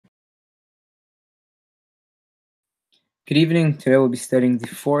Good evening. Today we'll be studying the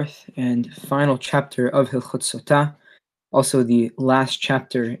fourth and final chapter of Hilchot Sotah, also the last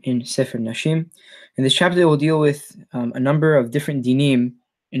chapter in Sefer Nashim. In this chapter, we'll deal with a number of different dinim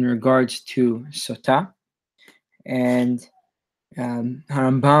in regards to Sotah, and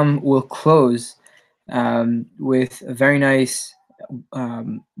Harambam will close with a very nice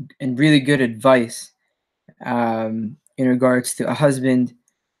and really good advice in regards to a husband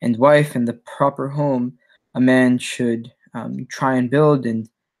and wife and the proper home a man should try and build, and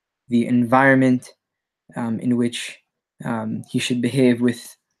the environment in which he should behave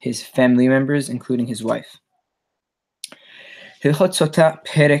with his family members, including his wife. הלכות סוטה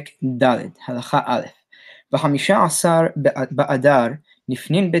פרק ד' הלכה א' ב-15 באדר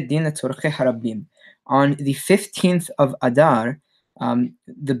נפנין בית דין לצורכי הרבים. On the 15th of Adar,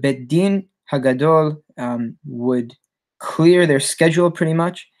 the Bet Din Hagadol would clear their schedule pretty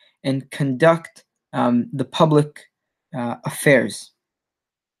much and conduct the public affairs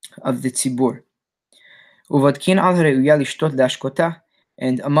of the tzibur. ובודקין על הראויה לשתות להשקותה,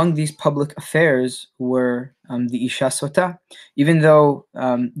 and among these public affairs were the Isha Sotah, even though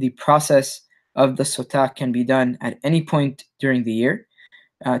the process of the Sotah can be done at any point during the year.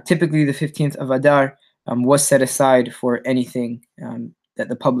 Typically, the 15th of Adar was set aside for anything that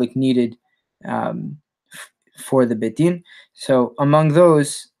the public needed for the Bet Din. So among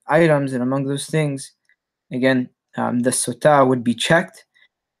those items and among those things, again, the Sotah would be checked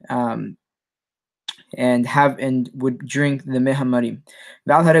and would drink the mehamarim.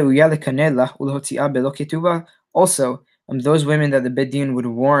 Also, those women that the Bedin would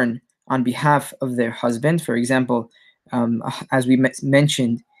warn on behalf of their husband, for example, as we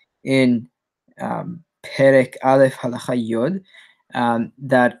mentioned in Perek Aleph Halacha Yod,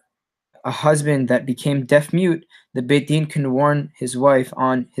 that a husband that became deaf-mute, the Beit Din can warn his wife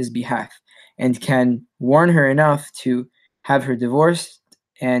on his behalf and can warn her enough to have her divorced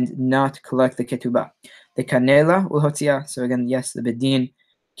and not collect the ketubah. The kanela ulhotzia. So again, yes, the Beit Din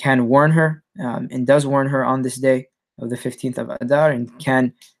can warn her and does warn her on this day of the 15th of Adar and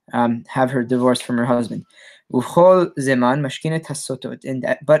can have her divorced from her husband. Uchol zeman mashkinet hasotot.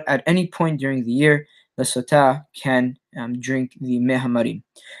 But at any point during the year, the sotah can drink the mehamarim.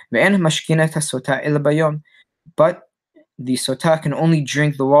 Ve'en mashkinet hasotah el bayom. But the sotah can only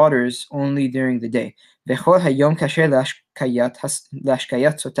drink the waters only during the day. And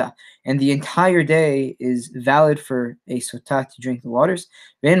the entire day is valid for a sotah to drink the waters.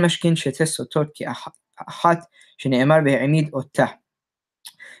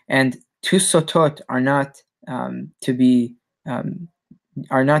 And two sotot are not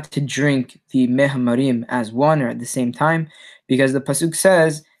to drink the mehamarim as one or at the same time, because the pasuk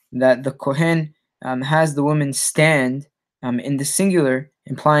says that the kohen has the woman stand in the singular,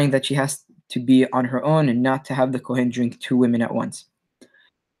 implying that she has to be on her own and not to have the kohen drink two women at once.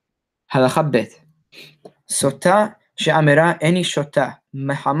 Halacha bet. Sotah she'amera eni shota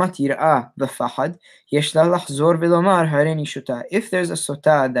mehamat yirah v'fahad yesh la lachzor v'lomar hareni shota. If there's a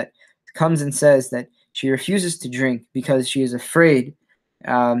sotah that comes and says that she refuses to drink because she is afraid,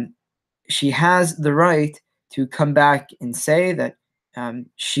 she has the right to come back and say that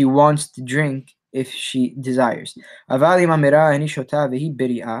she wants to drink if she desires. אבל אם אמירה אני שותה והיא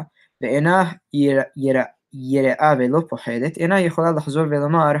בריאה ואינה יראה ולא פוחדת, אינה יכולה לחזור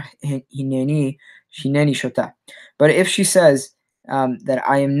ולומר הנני שותה. But if she says that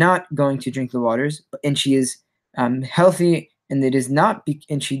I am not going to drink the waters, and she is healthy, and it is not,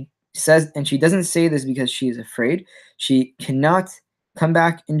 and she doesn't say this because she is afraid, she cannot come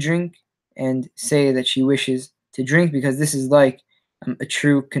back and drink and say that she wishes to drink, because this is like a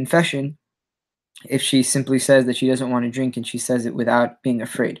true confession if she simply says that she doesn't want to drink and she says it without being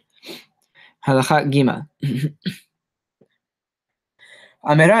afraid. Halacha Gima.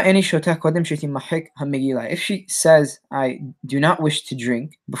 Amera eni shota kodem shetimachek ha-megillah. If she says, I do not wish to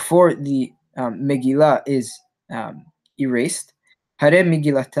drink, before the Megillah is erased, hare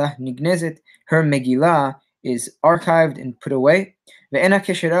megillatah nignezet, her Megillah is archived and put away, ve'ena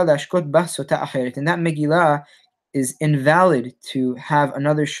keshera lashkot bah sota acheret, and that Megillah is invalid to have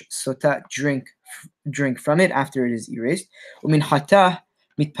another sotah drink from it after it is erased. Uminhatah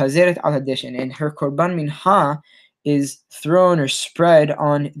mitpazeret al hadeshen, and her korban minha is thrown or spread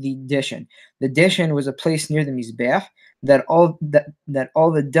on the deshen. The deshen was a place near the mizbeach that all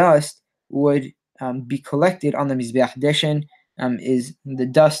the dust would be collected on the mizbeach. Deshen is the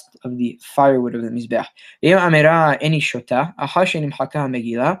dust of the firewood of the mizbeach.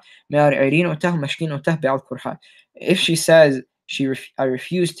 If she says I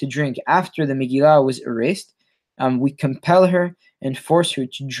refuse to drink after the Megillah was erased, we compel her and force her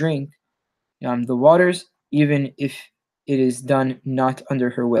to drink the waters, even if it is done not under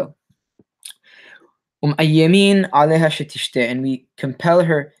her will. ومأيمين عليها شتشتي, and we compel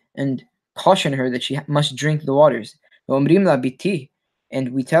her and caution her that she must drink the waters. وأمريم لا بيتي, and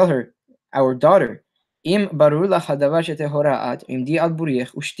we tell her, our daughter, إم برور لها دvar شتهورات إم دي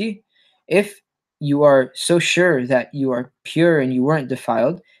البريخ وشتي. If you are so sure that you are pure and you weren't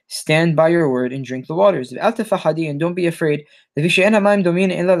defiled, stand by your word and drink the waters. ואל תפחדי, and don't be afraid. לפי שאין המים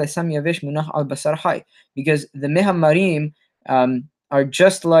דומין אלא לסם יבש מונח על בשר חי, because the mehamarim are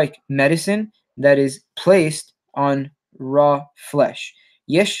just like medicine that is placed on raw flesh.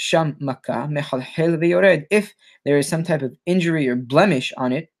 Yesh sham makkah mechalhel veyored. If there is some type of injury or blemish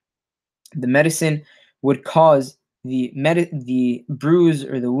on it, the medicine would cause the bruise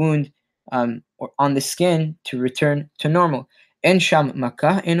or the wound or on the skin to return to normal. En sham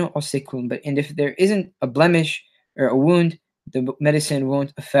makkah eno osekun. But and if there isn't a blemish or a wound, the medicine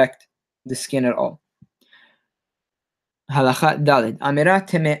won't affect the skin at all. הלכה ד' אמירה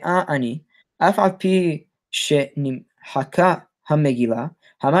טמאה אני, אף על פי שנמחקה המגילה,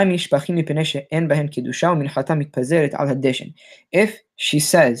 המים נשפכים מפני שאין בהם קדושה ומנחתה מתפזרת על הדשן. If she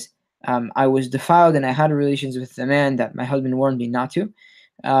says, I was defiled and I had relations with the man that my husband warned me not to,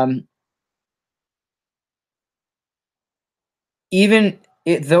 even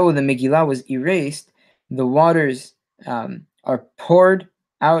though the Megillah was erased, the waters are poured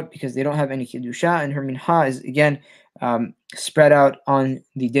out because they don't have any kedusha, and her minha is again spread out on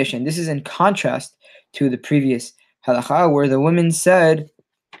the dish. And this is in contrast to the previous halakha, where the woman said,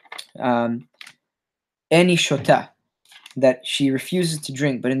 "Any shota," that she refuses to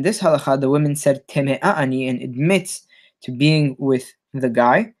drink. But in this halakha, the woman said teme'ani and admits to being with the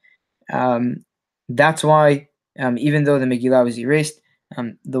guy. That's why, even though the Megillah was erased,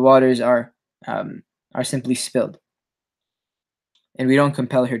 the waters are simply spilled, and we don't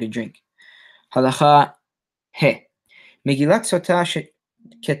compel her to drink. Halakha he Megillat Sotah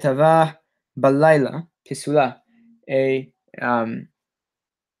ketava balayla pisula. A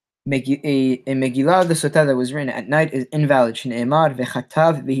Megillah the Sotah that was written at night is invalid. Shne'emar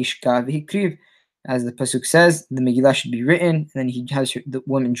vechatav vehishka vehikriv. As the pasuk says, the Megillah should be written, and then he has the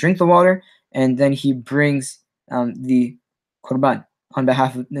woman drink the water, and then he brings the korban on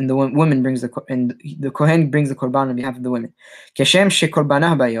behalf of, and the woman brings the kohen brings the korban on behalf of the women. Keshem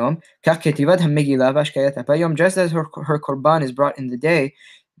shekorbanah bayom, kach ketivat hamegillah v'ashkayat bayom. Just as her korban is brought in the day,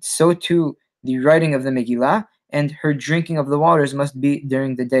 so too the writing of the Megillah and her drinking of the waters must be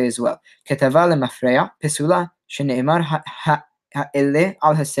during the day as well. Ketava lemafreya pesula shene'emar ha'eleh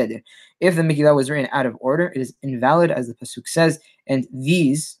al haseder. If the Megillah was written out of order, it is invalid, as the pasuk says, and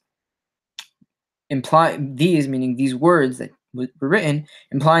these meaning these words that were written,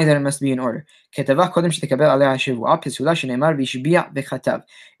 implying that it must be in order. If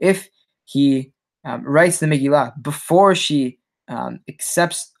he writes the Megillah before she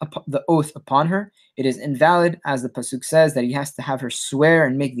accepts the oath upon her, it is invalid, as the pasuk says that he has to have her swear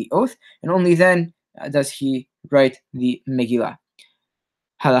and make the oath, and only then does he write the Megillah.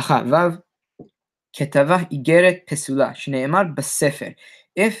 Halacha vav ketava igeret pesula shneimar b'sefer.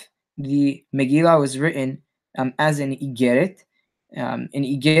 If the Megillah was written as an igeret, an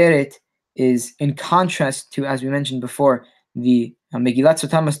igeret is in contrast to, as we mentioned before, the Megillat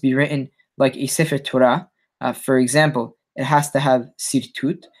Sotah must be written like a Sefer Torah. For example, it has to have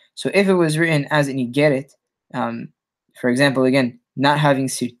sirtut. So if it was written as an igeret, for example, again, not having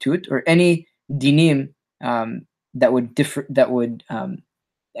sirtut or any dinim that would differ,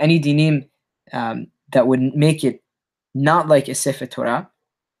 any dinim that would make it not like a Sefer Torah,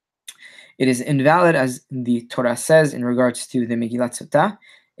 it is invalid, as the Torah says in regards to the Megillat Sotah.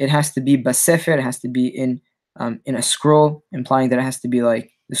 It has to be basefer, it has to be in a scroll, implying that it has to be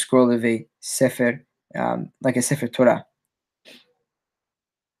like the scroll of a Sefer, like a Sefer Torah.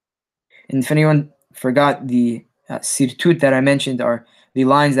 And if anyone forgot, the sirtut that I mentioned are the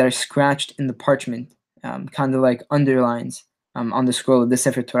lines that are scratched in the parchment, kind of like underlines on the scroll of the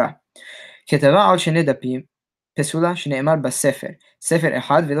Sefer Torah. כתבה על שני דפים פסולה שנאמר בספר, ספר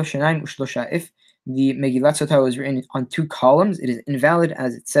אחד ולא שניים ושלושה. If the Megillat Sotah was written on 2 columns, it is invalid,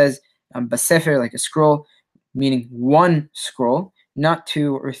 as it says בספר, like a scroll, meaning one scroll, not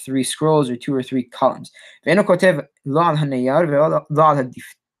 2 or 3 scrolls or 2 or 3 columns. ואינו כותב לא על הנייר ולא על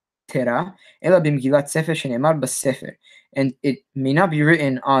הדפתרה, אלא במגילת ספר שנאמר בספר. And it may not be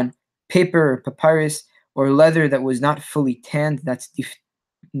written on paper or papyrus or leather that was not fully tanned, that's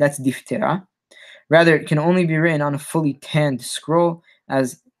diftera. Rather, it can only be written on a fully tanned scroll,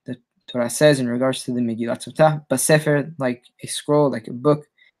 as the Torah says in regards to the Megillat Sotah, basefer, like a scroll, like a book,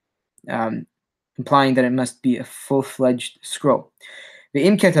 implying that it must be a full-fledged scroll.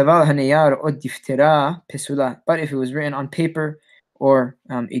 ואם כתבה על הנייר או דפתרה פסולה. But if it was written on paper or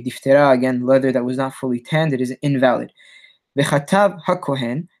a diftera, again, leather that was not fully tanned, it is invalid. וכתב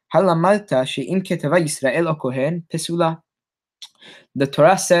הכהן, הלמדת שאם כתבה ישראל או כהן פסולה. The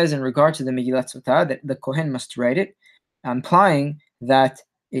Torah says in regard to the Megillat Sotah that the Kohen must write it, implying that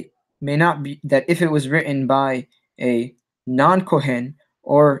it may not be, that if it was written by a non-Kohen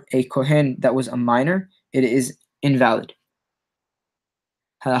or a Kohen that was a minor, it is invalid.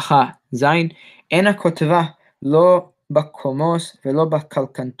 הלכה זין, אין הכותבה לא בקומוס ולא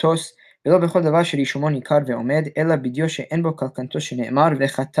בקלקנטוס ולא בכל דבר שרישומו ניכר ועומד, אלא בדיו שאין בו קלקנטוס שנאמר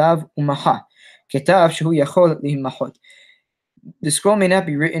וכתב ומחה, כתב שהוא יכול להימחות. The scroll may not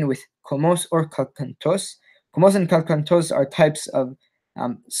be written with komos or kalkantos. Komos and kalkantos are types of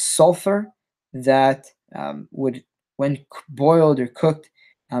sulfur that would, when boiled or cooked,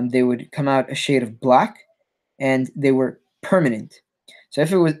 they would come out a shade of black, and they were permanent. So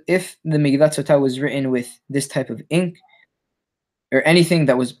if the Megillat Sotah was written with this type of ink or anything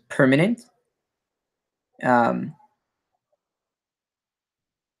that was permanent,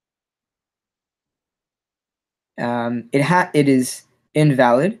 it is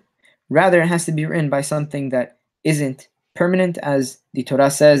invalid. Rather, it has to be written by something that isn't permanent, as the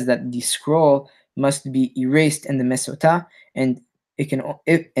Torah says that the scroll must be erased in the Mesotah, and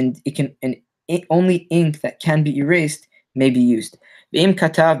only ink that can be erased may be used. And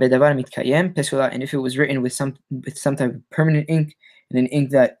if it was written with some type of permanent ink and an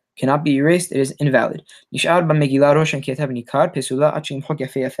ink that cannot be erased, it is invalid. As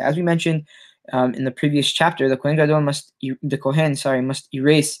we mentioned in the previous chapter, the Kohen must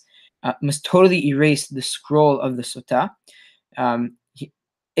erase, must totally erase the scroll of the Sotah.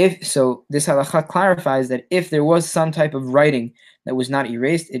 This halakha clarifies that if there was some type of writing that was not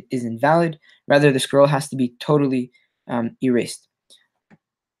erased, it is invalid. Rather, the scroll has to be totally erased.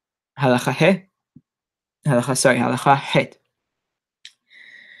 Halakha het.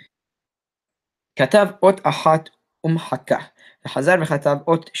 כתב אות אחת ומחקה, וחזר וכתב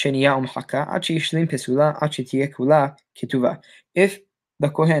אות שנייה ומחקה, עד שישלים פסולה, עד שתהיה כולה כתובה. If the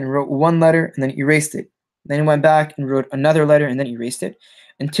Kohen wrote one letter and then erased it, then he went back and wrote another letter and then erased it,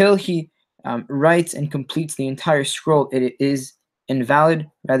 until he writes and completes the entire scroll, it is invalid.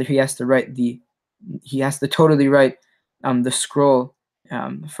 Rather, he has to totally write the scroll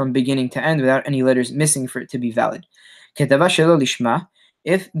from beginning to end without any letters missing for it to be valid. כתבה שלא לשמה,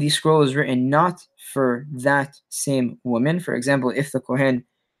 if the scroll is written not for that same woman, for example, if the Kohen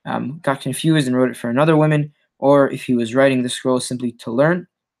got confused and wrote it for another woman, or if he was writing the scroll simply to learn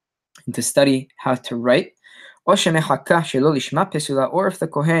and to study how to write, or if the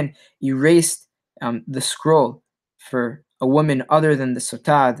Kohen erased the scroll for a woman other than the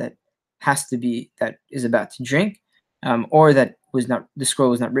Sotah that is about to drink, or that the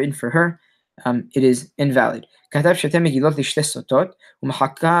scroll was not written for her, it is invalid. כתב שתי מגילות לשתי סוטות,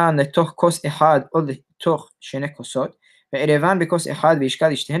 ומחקה לתוך כוס אחד או לתוך שני כוסות, וערבן בכוס אחד וישקל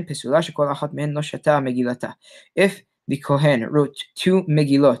לשתיהן פסולה שכל אחת מהן לא שתה מגילתה. If the Kohen wrote two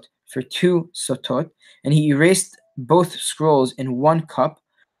megillot for two sotot, and he erased both scrolls in one cup,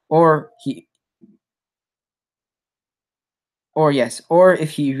 or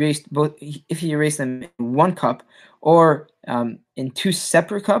if he erased them in one cup, or in two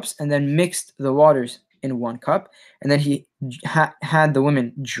separate cups, and then mixed the waters in one cup, and then he had the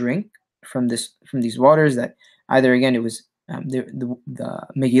women drink from these waters, that either again it was the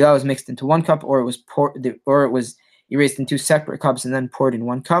Megillah was mixed into one cup, or it was erased in two separate cups and then poured in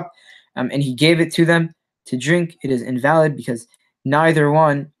one cup, and he gave it to them to drink, it is invalid because neither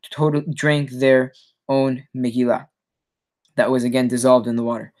one totally drank their own Megillah that was again dissolved in the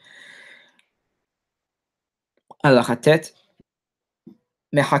water. Halachatet.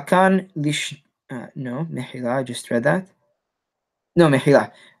 Mehakan lish. No, mehila. I just read that. No,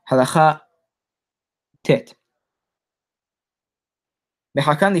 mehila. Halacha tet.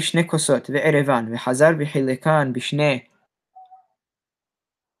 Mehakan lishne kosot ve'erevan ve'hazar v'hilekan b'shne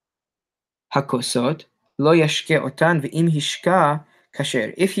hakosot lo yashke otan ve'im hishka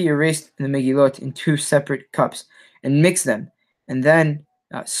kasher. If he erased the Megillot in two separate cups and mixed them, and then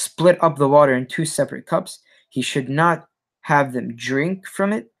split up the water in two separate cups, he should not have them drink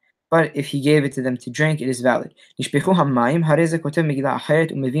from it, but if he gave it to them to drink, it is valid. If the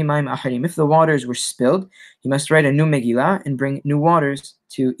waters were spilled, he must write a new Megillah and bring new waters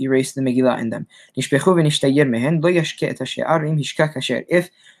to erase the Megillah in them. If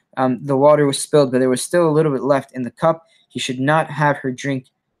the water was spilled, but there was still a little bit left in the cup, he should not have her drink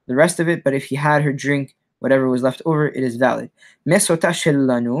the rest of it, but if he had her drink whatever was left over, it is valid. Mesotah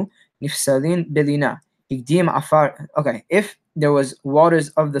shelanu nifsalin belina. Okay, if there was waters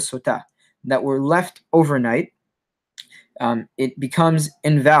of the sota that were left overnight, it becomes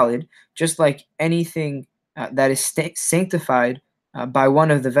invalid, just like anything that is sanctified by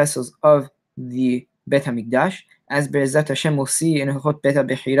one of the vessels of the Bet HaMikdash, as Be'ezat Hashem will see in Hilchot Bet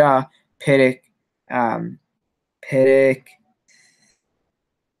HaBechira, Perek, um, Perek,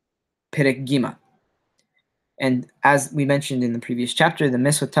 Perek Gima. And as we mentioned in the previous chapter, the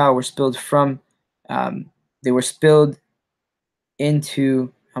Mesotah were spilled from, they were spilled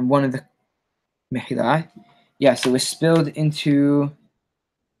into one of the Mehillah. Yes, it was spilled into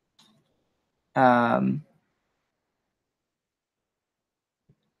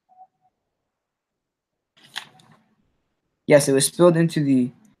yes, it was spilled into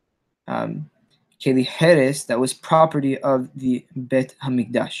the Keli Heres that was property of the Bet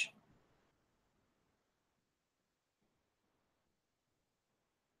HaMikdash.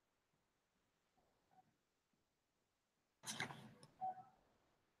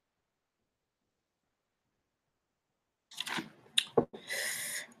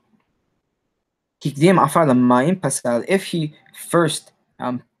 If he first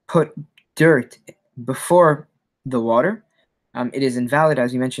put dirt before the water, it is invalid,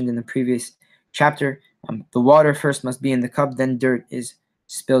 as we mentioned in the previous chapter. The water first must be in the cup, then dirt is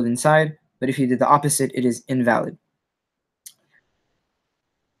spilled inside. But if he did the opposite, it is invalid.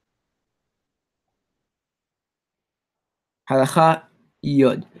 Halacha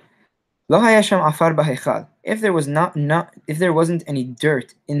Yod. If there was if there wasn't any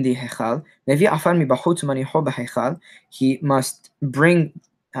dirt in the hechal, he must bring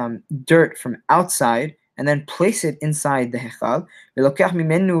dirt from outside and then place it inside the hechal.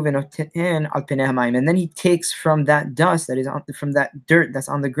 And then he takes from that dust that is from that dirt that's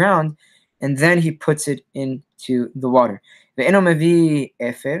on the ground, and then he puts it into the water. And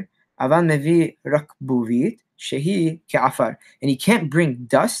he can't bring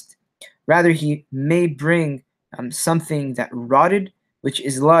dust. Rather, he may bring something that rotted, which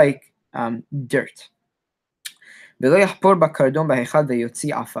is like dirt. And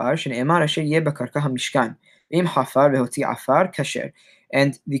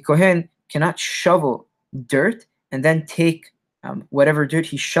the Kohen cannot shovel dirt and then take whatever dirt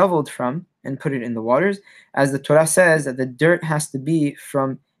he shoveled from and put it in the waters, as the Torah says that the dirt has to be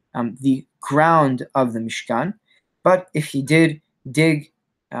from the ground of the Mishkan. But if he did dig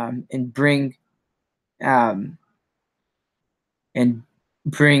and bring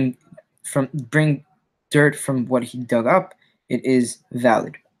dirt from what he dug up, it is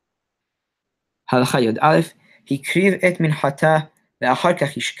valid. Halacha Yod Aleph, Hikriv et minchata ve'achar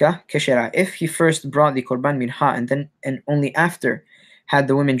kach yishka keshera. If he first brought the korban mincha and only after had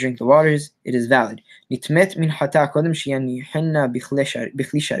the women drink the waters, it is valid. Nitmet minchata kodem sheyanihenna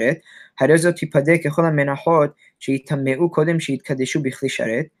bichli sharet, harezot tipade kechol hamenachot sheyitameu kodem sheyitkadeshu bichli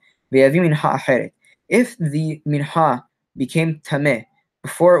sharet, ve'yavi mincha acheret. If the mincha became tameh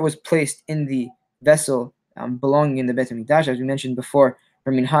before it was placed in the vessel belonging in the Bet HaMikdash, as we mentioned before,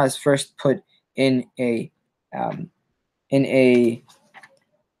 her mincha is first put in a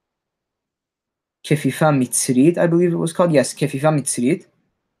kefifa mitzrit, I believe it was called. Yes, kefifa mitzrit.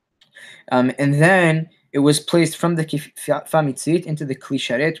 And then it was placed from the kefifa mitzrit into the kli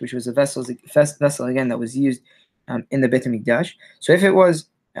sharet, which was a vessel again that was used in the Bet HaMikdash. So if it was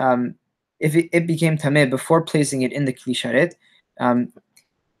if it became tameh before placing it in the kli sharet,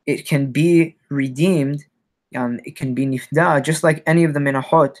 it can be redeemed. It can be nifda, just like any of the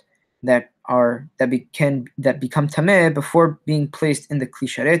menachot that become tameh before being placed in the kli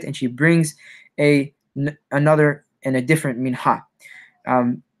sharet, and she brings another and a different minha.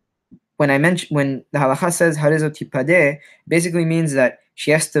 When the halacha says harezo tipadeh, basically means that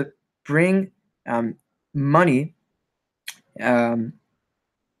she has to bring money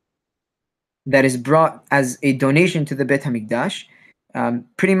that is brought as a donation to the Bet HaMikdash,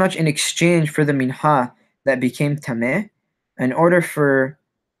 pretty much in exchange for the minha that became tameh, in order for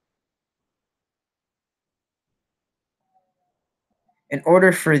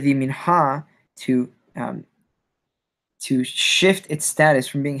the minha to shift its status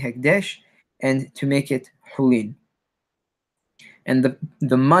from being hekdesh and to make it hulin. And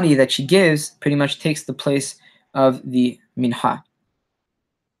the money that she gives pretty much takes the place of the minha.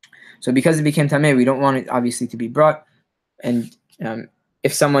 So because it became tameh, we don't want it obviously to be brought. And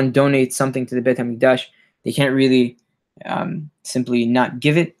if someone donates something to the Bet HaMikdash, they can't really simply not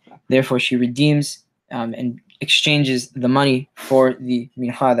give it. Therefore, she redeems and exchanges the money for the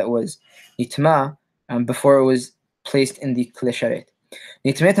minha that was nitma before it was placed in the kli sharet.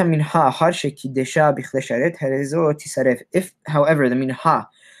 If, however, the minha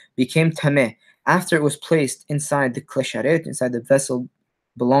became tameh after it was placed inside the klesharet, inside the vessel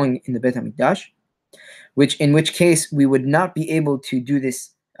belonging in the Beit HaMikdash, in which case we would not be able to do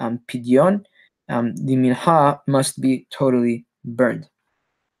this pidyon. The minha must be totally burned.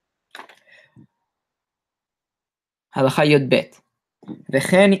 הלכה י"ב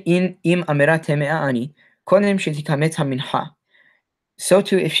וכן אם אמירה טמאה אני, קודם שתקמת המנחה. So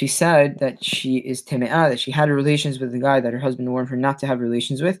too, if she said that she is teme'ah, that she had relations with the guy that her husband warned her not to have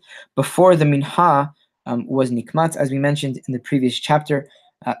relations with, before the minha was nikmat, as we mentioned in the previous chapter,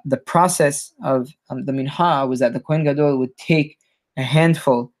 the process of the minha was that the Kohen Gadol would take a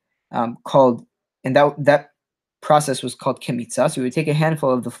handful and that process was called kemitza. So he would take a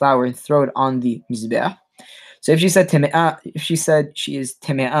handful of the flour and throw it on the mizbeach. So if she said teme'ah, if she said she is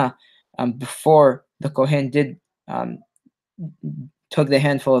teme'ah before the Kohen took the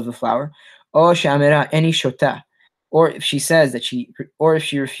handful of the flour, or she'amera any shota, or if she says that or if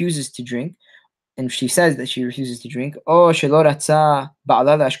she refuses to drink, and she says that she refuses to drink, or shelo ratza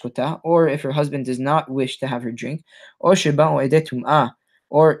ba'ala lashkota, or if her husband does not wish to have her drink, or sheba'u edei tum'ah,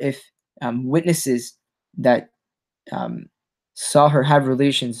 or if witnesses that saw her have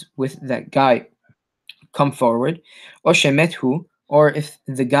relations with that guy come forward, or shemethu, or if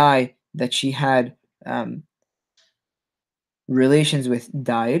the guy that she had relations with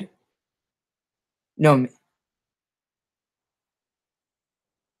died. No,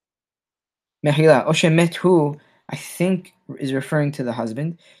 Mehila, or shemethu, I think is referring to the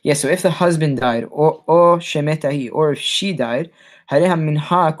husband. Yeah, so if the husband died, or shemetahi, or if she died, hareha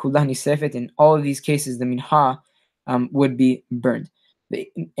minha kulah nisefet. In all of these cases, the minha would be burned.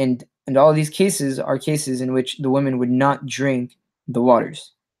 And all of these cases are cases in which the woman would not drink the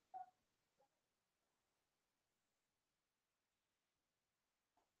waters.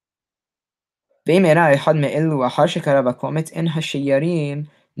 But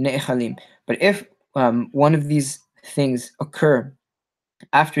if one of these things occur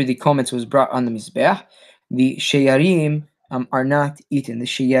after the komets was brought on the mizbeach, the sheyarim are not eaten. The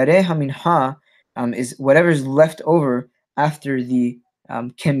sheyareh haminha is whatever's left over after the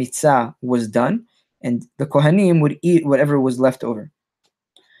kemitza was done, and the kohanim would eat whatever was left over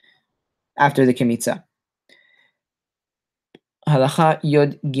after the kemitza. Halacha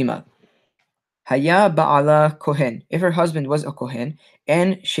yod gimel. Haya ba'ala kohen. If her husband was a kohen,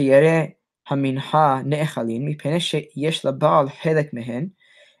 and sheyareh haminha ne'echalin mipnei sheyesh laba'al helek mehen,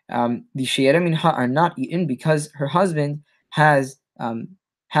 the sheyareh minha are not eaten because her husband has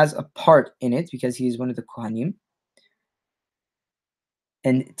a part in it because he is one of the kohanim.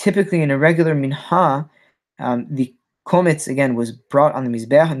 And typically in a regular minha, the komets again was brought on the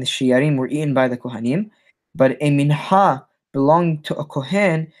mizbeach and the sheyarim were eaten by the kohanim. But a minha belonging to a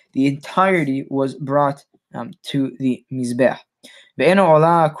kohen, the entirety was brought to the mizbeach. And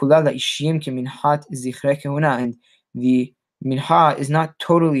the minha is not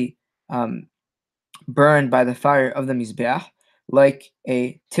totally burned by the fire of the mizbeach, like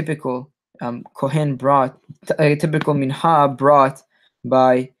a typical kohen a typical minha brought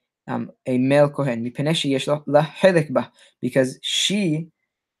by a male kohen, because she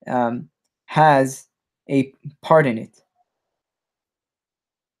has a part in it.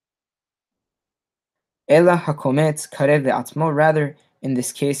 Ela hakometz karev ve'atzmo. Rather, in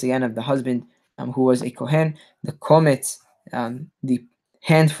this case again of the husband who was a kohen, the kometz, the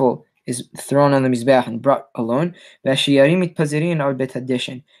handful, is thrown on the mizbeach and brought alone. V'ashiyarim mitpazirin al bet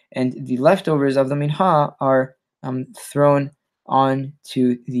hadeshen, and the leftovers of the minha are thrown on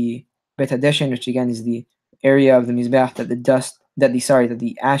to the bet hadeshen, which again is the area of the mizbeach that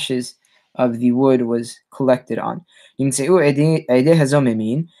the ashes of the wood was collected on. If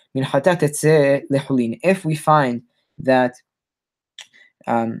we find that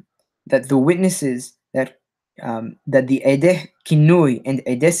that the witnesses that the edeh kinui and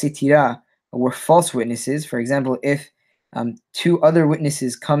edeh sitira were false witnesses, for example, if two other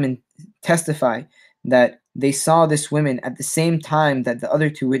witnesses come and testify that they saw this woman at the same time that the other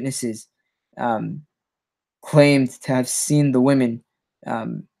two witnesses claimed to have seen the women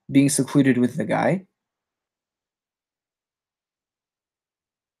being secluded with the guy.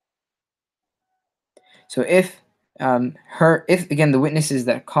 So if again the witnesses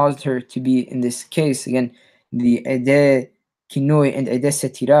that caused her to be in this case, again the edeh kinui and edeh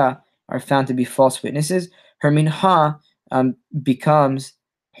setira are found to be false witnesses, her minha becomes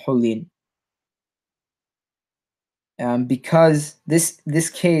holin. Because this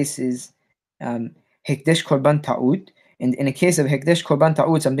case is hekdesh korban ta'ud, and in a case of hekdesh korban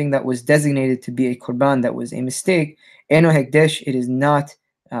ta'ud, something that was designated to be a korban that was a mistake, eno hekdesh, it is not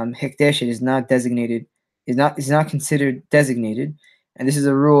hekdesh, it is not designated, is not considered designated, and this is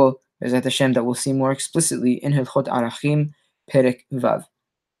a rule Bezat Hashem, that we'll see more explicitly in Hilchot Arachim, Perek Vav.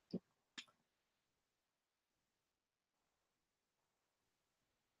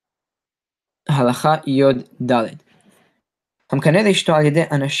 Halacha Yod Daled.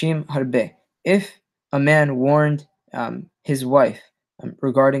 If a man warned his wife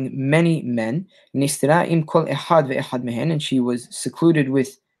regarding many men, and she was secluded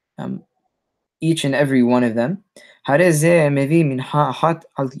with each and every one of them, he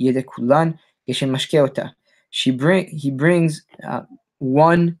brings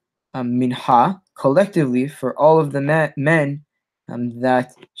one minha collectively for all of the men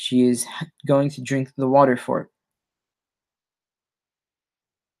that she is going to drink the water for.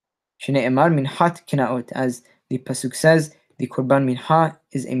 Shne'emar minhat kinaot, as the pasuk says, the korban minha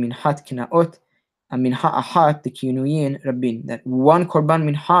is a minhat kinaot, a minha ahat, the kinuyin rabbin, that one korban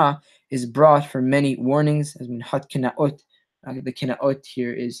minha is brought for many warnings, as minhat kinaot. The kinaot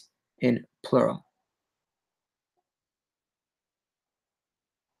here is in plural.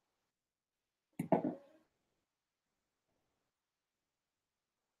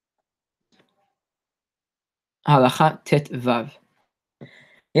 Halacha tet vav.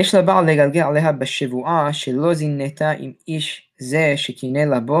 יש לבעל לגלגל עליה בשבועה שלא זינתה עם איש זה שקינא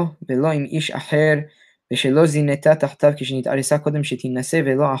לה בו, ולא עם איש אחר, ושלא זינתה תחתיו כשנתארסה קודם שתינשא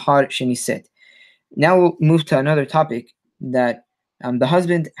ולא אחר שנישאת. Now we'll move to another topic, that the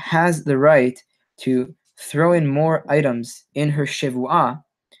husband has the right to throw in more items in her shevu'ah.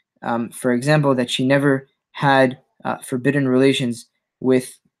 For example, that she never had forbidden relations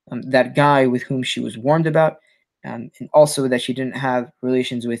with that guy with whom she was warned about, and also that she didn't have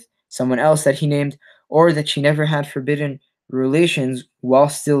relations with someone else that he named, or that she never had forbidden relations while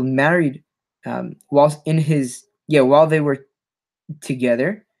still married, while they were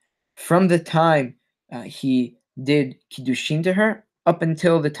together, from the time he did kiddushin to her up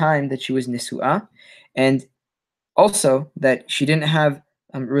until the time that she was nisu'ah, and also that she didn't have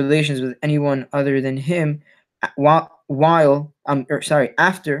relations with anyone other than him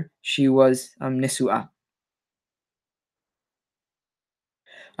after she was nisu'ah.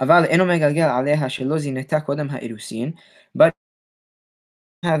 אבל אינו מגלגל עליה שלא זינתה קודם האירוסין, but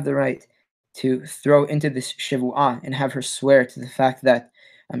have the right to throw into this shevu'ah and have her swear to the fact that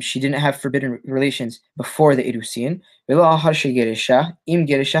she didn't have forbidden relations before the irusin,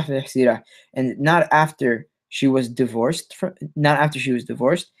 and not after she was divorced. Not after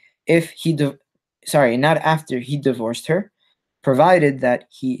he divorced her, provided that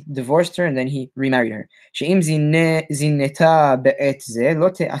he divorced her and then he remarried her. Because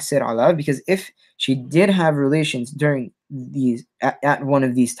if she did have relations during these at one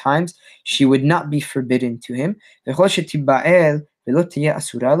of these times, she would not be forbidden to him. In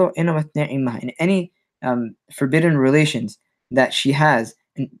any forbidden relations that she has,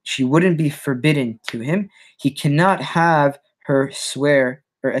 and she wouldn't be forbidden to him, he cannot have her swear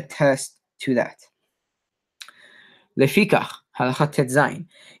or attest to that. Lefikach, halachat tet zayin.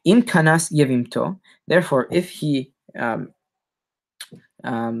 Im kanas yevimto. Therefore, if he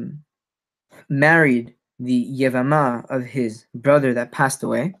married the yevama of his brother that passed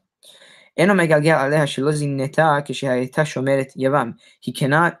away, he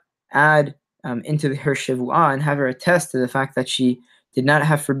cannot add into her shevu'ah and have her attest to the fact that she did not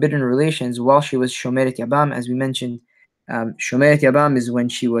have forbidden relations while she was shomeret yabam. As we mentioned, shomeret yabam is when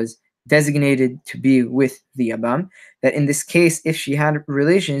she was designated to be with the yabam. That in this case, if she had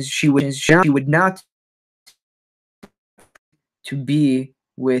relations, she would not to be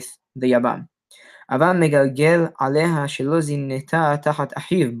with the yabam. But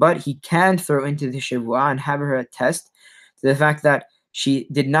he can throw into the shevu'ah and have her attest to the fact that she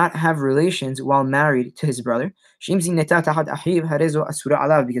did not have relations while married to his brother. Because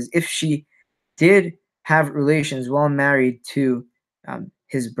if she did have relations while married to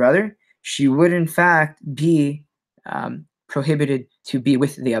his brother, she would in fact be prohibited to be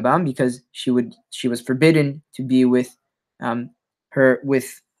with the yabam, because she was forbidden to be with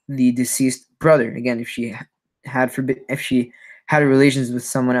the deceased brother. Again, if she had relations with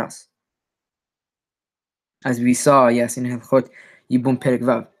someone else, as we saw, yes, in Hilchot Yibum Perek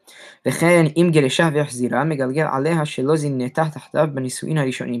Vav.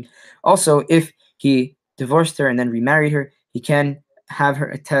 Also, if he divorced her and then remarried her, he can have her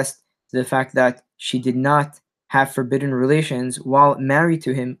attest to the fact that she did not have forbidden relations while married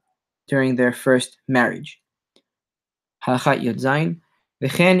to him during their first marriage. Halachat Yod Zayin.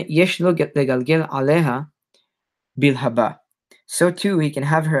 So too, he can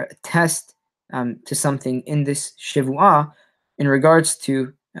have her attest to something in this shevu'ah in regards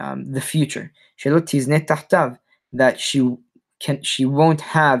to the future. That she won't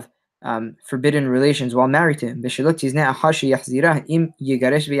have forbidden relations while married to him.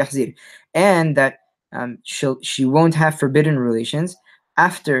 And that she won't have forbidden relations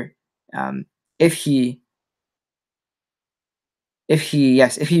after if he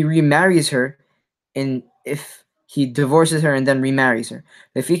remarries her, in if he divorces her and then remarries her.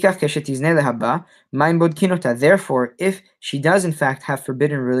 Therefore, if she does in fact have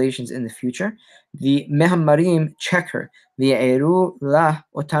forbidden relations in the future, the mehamarim check her. And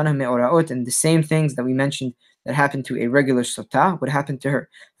the same things that we mentioned that happened to a regular sotah would happen to her.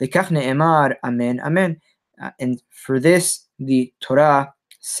 Amen, amen. And for this, the Torah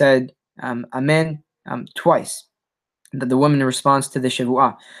said amen twice, that the woman responds to the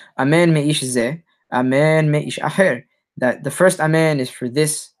Shavu'ah. Amen me'ish zeh, amen me'ish aher. That the first amen is for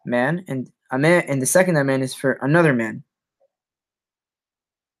this man, and amen, and the second amen is for another man.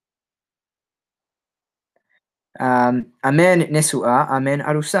 Amen nesu'ah, amen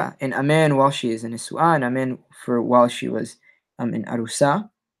arusa. And amen while she is in nesu'ah, and amen for while she was in arusa.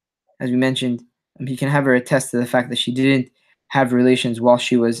 As we mentioned, he can have her attest to the fact that she didn't have relations while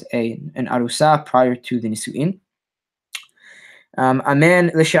she was an arusa prior to the nisu'in.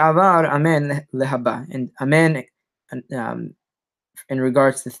 Amen l'sha'avar, amen lehaba. And amen in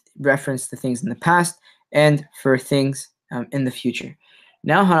regards to reference to things in the past and for things in the future.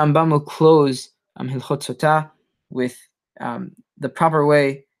 Now Harambam will close Hilchot Sotah with the proper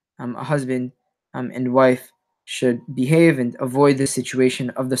way a husband and wife should behave and avoid the situation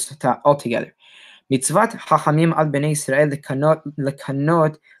of the Sotah altogether. Mitzvat Hachamim al Bnei Israel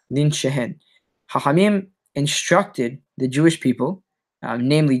lekanot linshehen. Hachamim instructed the Jewish people,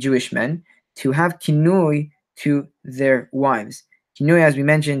 namely Jewish men, to have kinui to their wives. Kinui, as we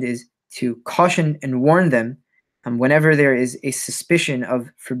mentioned, is to caution and warn them whenever there is a suspicion of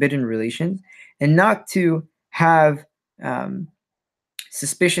forbidden relations, and not to have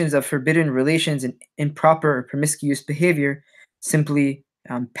suspicions of forbidden relations and improper or promiscuous behavior simply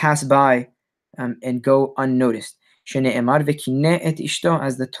pass by and go unnoticed. As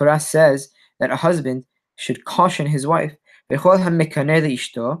the Torah says that a husband should caution his wife. And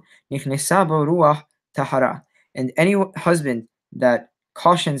any husband that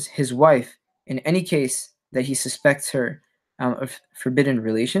cautions his wife in any case that he suspects her of forbidden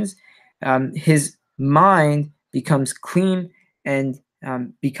relations, his mind becomes clean and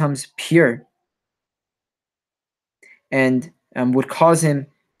becomes pure, and would cause him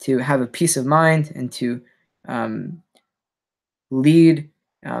to have a peace of mind and to lead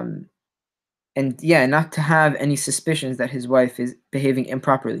and not to have any suspicions that his wife is behaving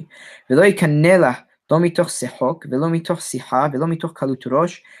improperly. And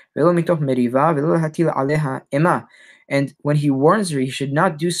when he warns her, he should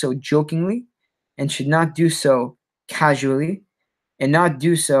not do so jokingly, and should not do so casually, and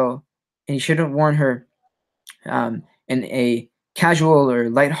he shouldn't warn her in a casual or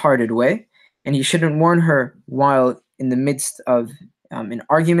lighthearted way, and he shouldn't warn her while in the midst of an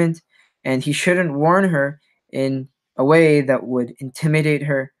argument, and he shouldn't warn her in a way that would intimidate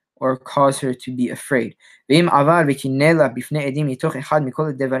her or cause her to be afraid. But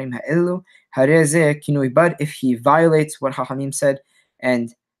if he violates what Hachamim said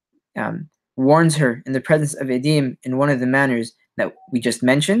and warns her in the presence of Edim in one of the manners that we just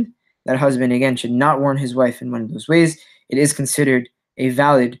mentioned, that husband again should not warn his wife in one of those ways. It is considered a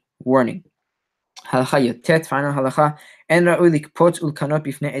valid warning. Halacha Yotet, final halacha. En ra'ui likpot ulkanot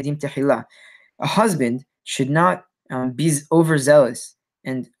bifnei edim tehila. A husband should not be overzealous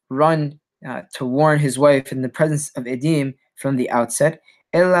and run to warn his wife in the presence of edim from the outset.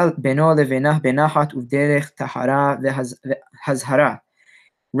 Ela beno levenah benachat uvderech tahara vehazhara.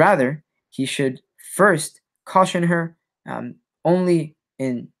 Rather, he should first caution her only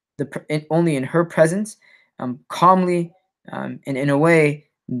in her presence, calmly, and in a way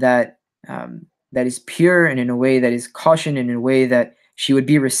that that is pure, and in a way that is caution, and in a way that she would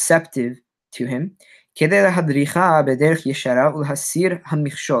be receptive to him. In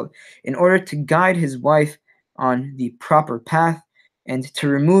order to guide his wife on the proper path and to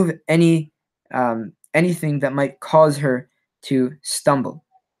remove anything that might cause her to stumble.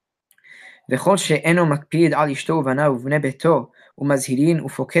 And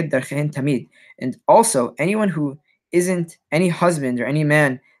also, anyone who isn't, any husband or any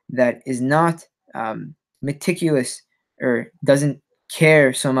man that is not meticulous or doesn't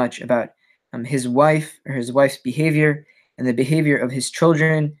care so much about his wife or his wife's behavior and the behavior of his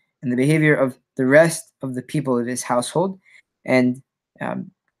children and the behavior of the rest of the people of his household, and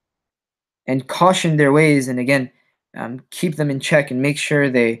caution their ways, and again keep them in check and make sure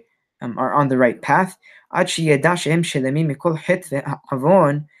they are on the right path.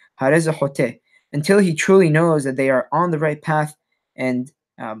 hareza hote, until he truly knows that they are on the right path and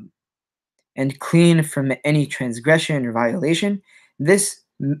um, clean from any transgression or violation. This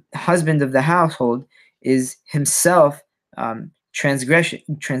husband of the household is himself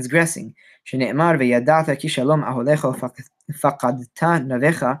transgressing. שנאמר וידעת כי שלום אהליך ופקדת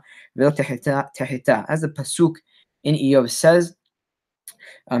נביך ולא תחתה. As the pasuk in Eov says,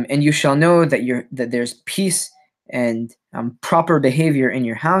 and you shall know that there's peace and proper behavior in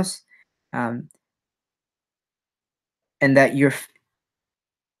your house, and that you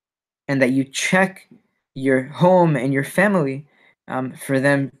check your home and your family for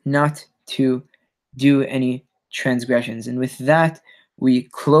them not to do any transgressions. And with that, we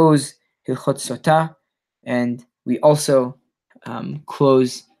close Hilchot Sotah, and we also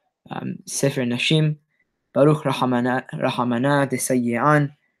close Sefer Nashim. Baruch Rahamana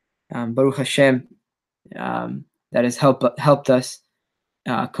Desayyan. Baruch Hashem, that has helped us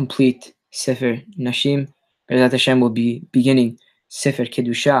complete Sefer Nashim. Bezrat Hashem will be beginning Sefer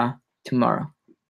Kedusha tomorrow.